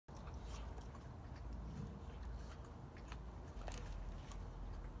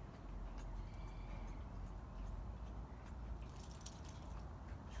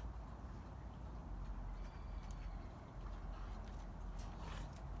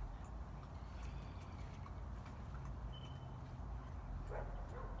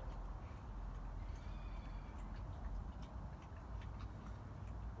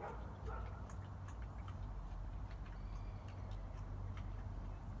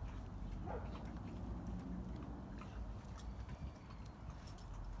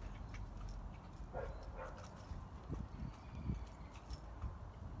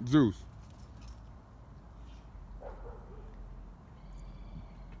Zeus.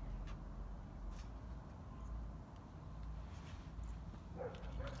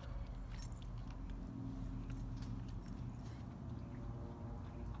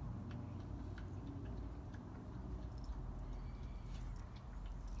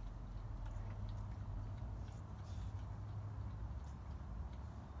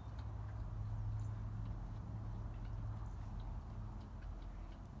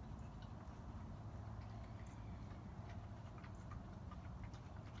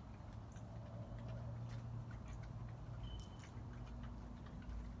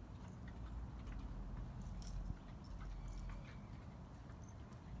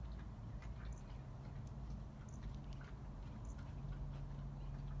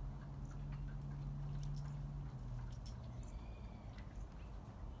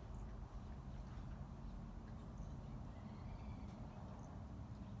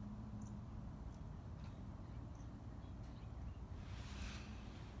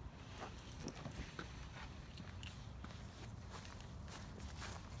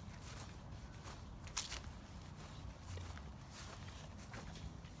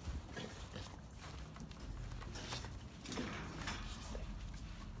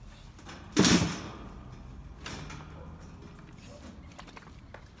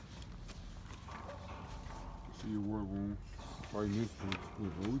 See your war room. Fighting this one.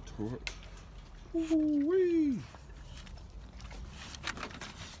 Oh, we taught. Ooh-wee.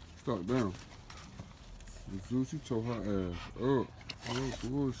 Stop down. Zeus, you tore her ass up. Oh,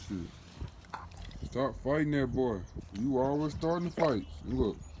 bullshit. Stop fighting that boy. You always starting the fights.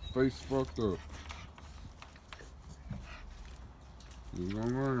 Look, face fucked up. You gonna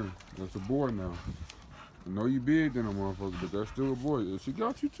learn. That's a boy now. I know you big than a motherfucker, but that's still a boy. She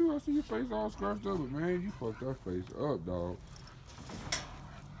got you too. I see your face all scratched up, but man, you fucked that face up, dog.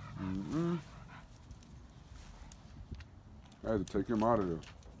 I had to take him out of there.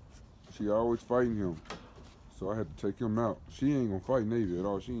 She always fighting him, so I had to take him out. She ain't gonna fight Navy at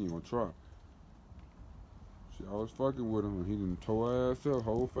all. She ain't gonna try. She always fucking with him, and he done tore her ass up,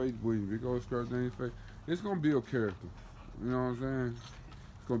 whole face bleeding, big old scratch down his face. It's gonna build character. You know what I'm saying?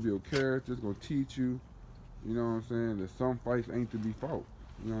 It's gonna build character. It's gonna teach you. You know what I'm saying? That some fights ain't to be fought.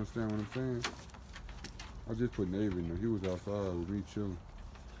 You understand what I'm saying? I just put Navy in there. He was outside with me chilling.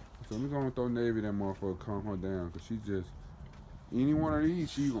 So I'm gonna throw Navy that motherfucker, calm her down, cause she just any one of these,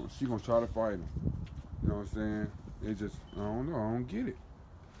 she gonna try to fight him. You know what I'm saying? It just I don't know. I don't get it.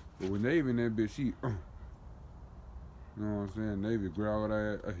 But with Navy in that bitch, she you know what I'm saying? Navy growl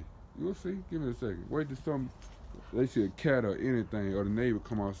that. Hey, you'll see. Give me a second. Wait till some they see a cat or anything or the neighbor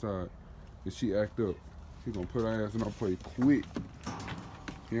come outside and she act up. He gonna put her ass in our plate quick.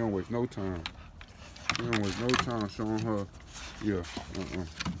 He don't waste no time. He don't waste no time showing her. Yeah.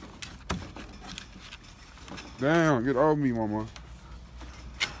 Damn, get off me, mama.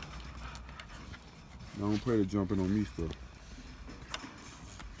 Don't play the jumping on me stuff.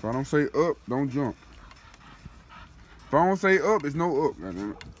 If I don't say up, don't jump. If I don't say up, it's no up.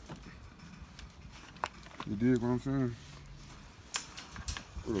 Goddamn it. You dig what I'm saying?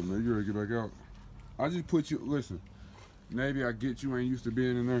 What up, man? You ready to get back out? I just put you, listen, maybe I get you ain't used to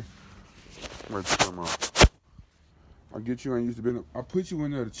being in there. Wait, come on. I get you ain't used to being in there. I put you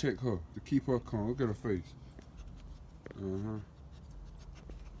in there to check her, to keep her calm. Look at her face. Can't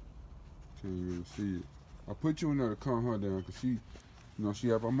even see it. I put you in there to calm her down because she, you know, she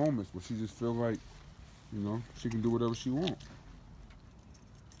have her moments, but she just feel like, you know, she can do whatever she wants.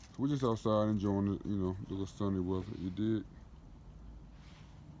 So we're just outside enjoying the, you know, the little sunny weather. You did.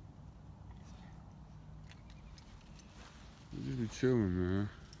 Just be chilling, man.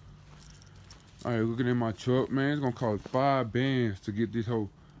 Alright, looking at my truck, man. It's gonna cost 5 bands to get this whole.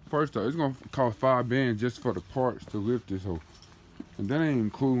 First off, it's gonna cost 5 bands just for the parts to lift this whole. And that ain't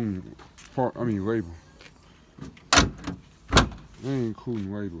including labor. That ain't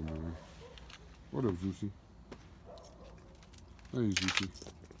including labor, man. What up, Juicy? Hey, Juicy.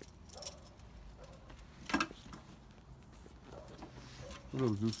 What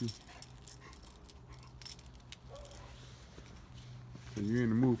up, Juicy? So you in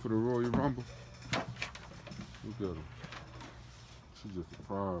the mood for the Royal Rumble? Look at her. She's just a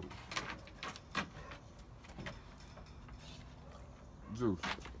problem. Zeus,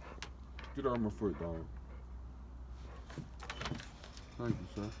 get out of my foot, dog. Thank you,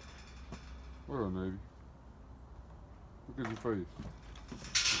 sir. What up, Navy? Look at your face.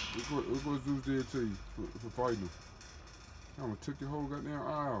 Look what Zeus did to you for fighting him. I'm gonna took your whole goddamn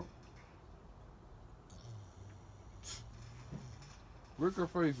eye out. Lick her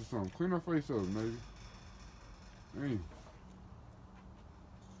face or something. Clean her face up, Navy. Hey.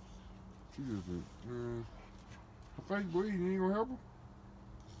 She just did, man. I think bleed, you ain't gonna help her?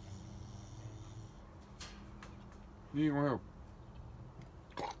 You ain't gonna help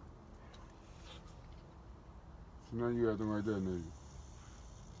her. So now you acting like that, nigga.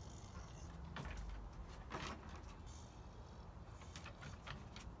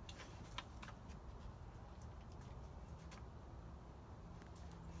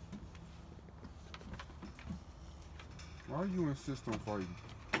 Why you insist on fighting?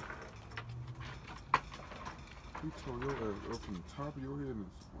 You tore your ass up from the top of your head and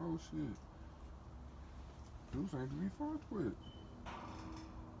oh shit. Zeus ain't to be fought with.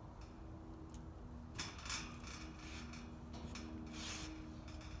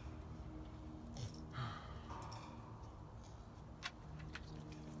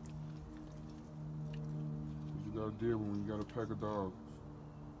 You gotta deal with when you got a pack of dogs.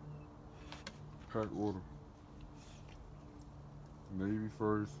 Pack order. Navy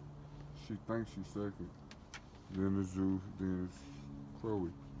first. She thinks she's second. Then it's Zeus. Then it's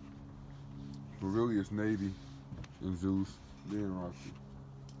Chloe. But really it's Navy and Zeus. Then Roxie.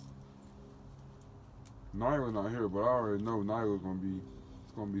 Nyla not here, but I already know Nyla's gonna be.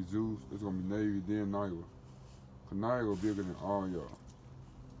 It's gonna be Zeus. It's gonna be Navy. Then Nyla. Cause Nyla bigger than all y'all.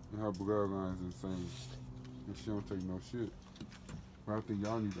 And her bloodline's insane. And she don't take no shit. But I think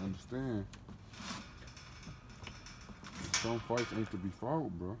y'all need to understand. Some fights ain't to be fought,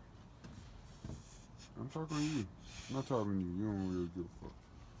 bro. I'm talking to you. I'm not talking to you. You don't really give a fuck.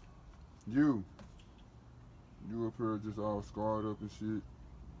 You up here just all scarred up and shit.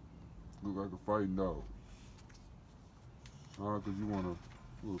 Look like a fighting dog. All because you want to...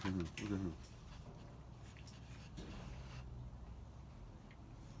 Look at him. Look at him.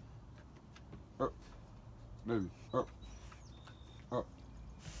 Up. Navy. Up. Up.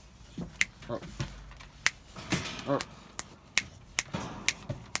 Up. Up.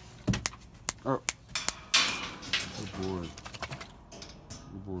 Up. Good boy.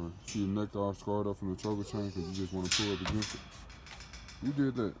 Good boy. See your neck all scarred up from the choker chain because you just want to pull up against it. You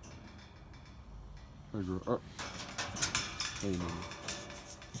did that. Hey girl, up. Hey man.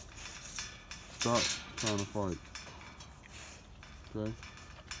 Stop trying to fight. Okay?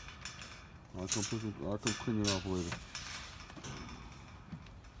 I'll come clean it off later.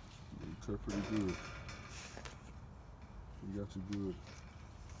 You cut pretty good. You got you good.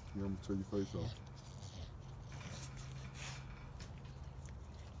 Yeah, I'm gonna tear your face off.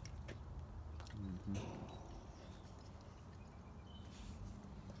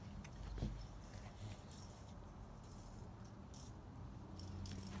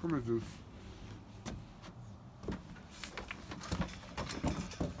 Come here, Zeus.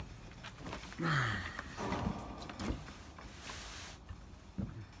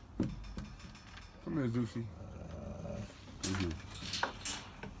 Come here, Zeusy. Come here.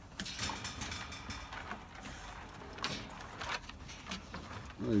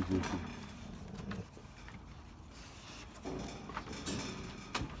 Hey, Zeusy.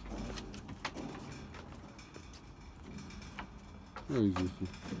 Hey, Zeusy.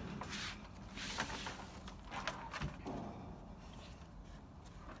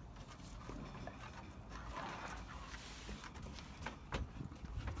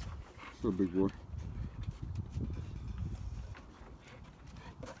 What's up, big boy?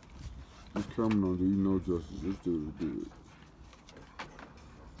 This camera don't do you no justice. This dude is good.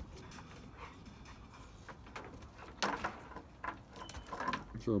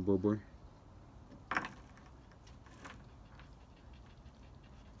 What's up, boy?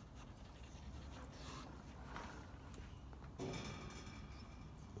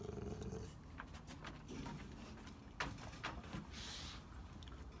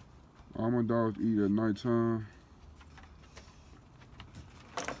 All my dogs eat at nighttime.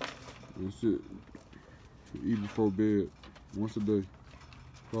 That's it. Eat before bed, once a day.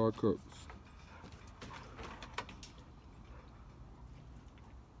 5 cups.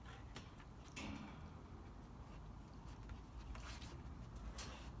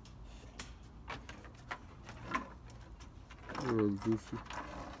 What up, Juicy?